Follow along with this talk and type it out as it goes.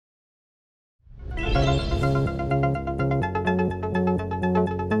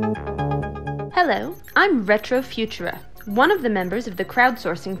Hello, I'm RetroFutura, one of the members of the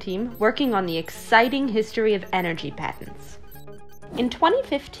crowdsourcing team working on the exciting history of energy patents. In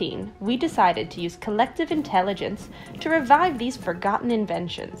 2015, we decided to use collective intelligence to revive these forgotten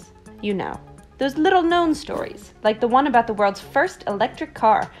inventions. You know, those little-known stories, like the one about the world's first electric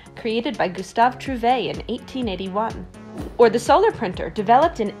car created by Gustave Trouvé in 1881. Or the solar printer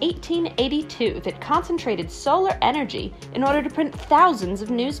developed in 1882 that concentrated solar energy in order to print thousands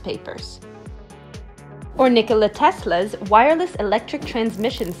of newspapers. Or Nikola Tesla's wireless electric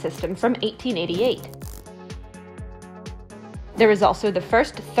transmission system from 1888. There is also the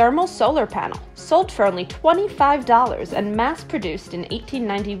first thermal solar panel, sold for only $25 and mass-produced in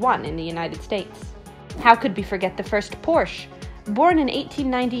 1891 in the United States. How could we forget the first Porsche, born in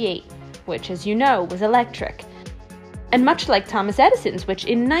 1898, which, as you know, was electric, and much like Thomas Edison's, which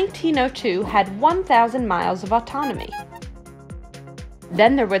in 1902 had 1,000 miles of autonomy.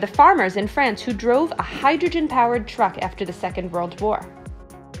 Then there were the farmers in France who drove a hydrogen-powered truck after the Second World War.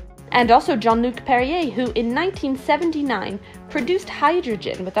 And also Jean-Luc Perrier, who in 1979 produced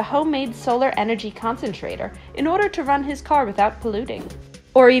hydrogen with a homemade solar energy concentrator in order to run his car without polluting.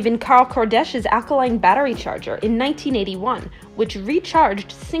 Or even Carl Kordesch's alkaline battery charger in 1981, which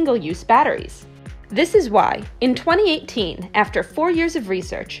recharged single-use batteries. This is why, in 2018, after 4 years of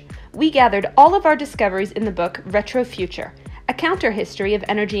research, we gathered all of our discoveries in the book RetroFuture, a counter-history of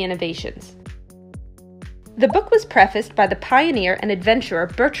energy innovations. The book was prefaced by the pioneer and adventurer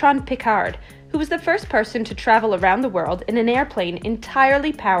Bertrand Piccard, who was the first person to travel around the world in an airplane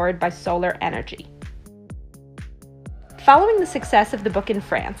entirely powered by solar energy. Following the success of the book in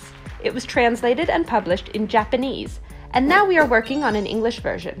France, it was translated and published in Japanese, and now we are working on an English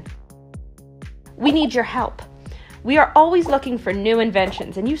version. We need your help. We are always looking for new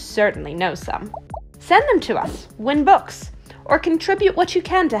inventions, and you certainly know some. Send them to us, win books, or contribute what you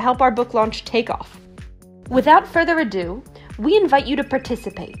can to help our book launch take off. Without further ado, we invite you to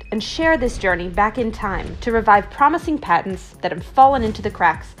participate and share this journey back in time to revive promising patents that have fallen into the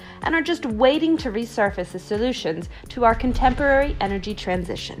cracks and are just waiting to resurface as solutions to our contemporary energy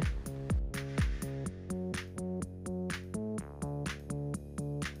transition.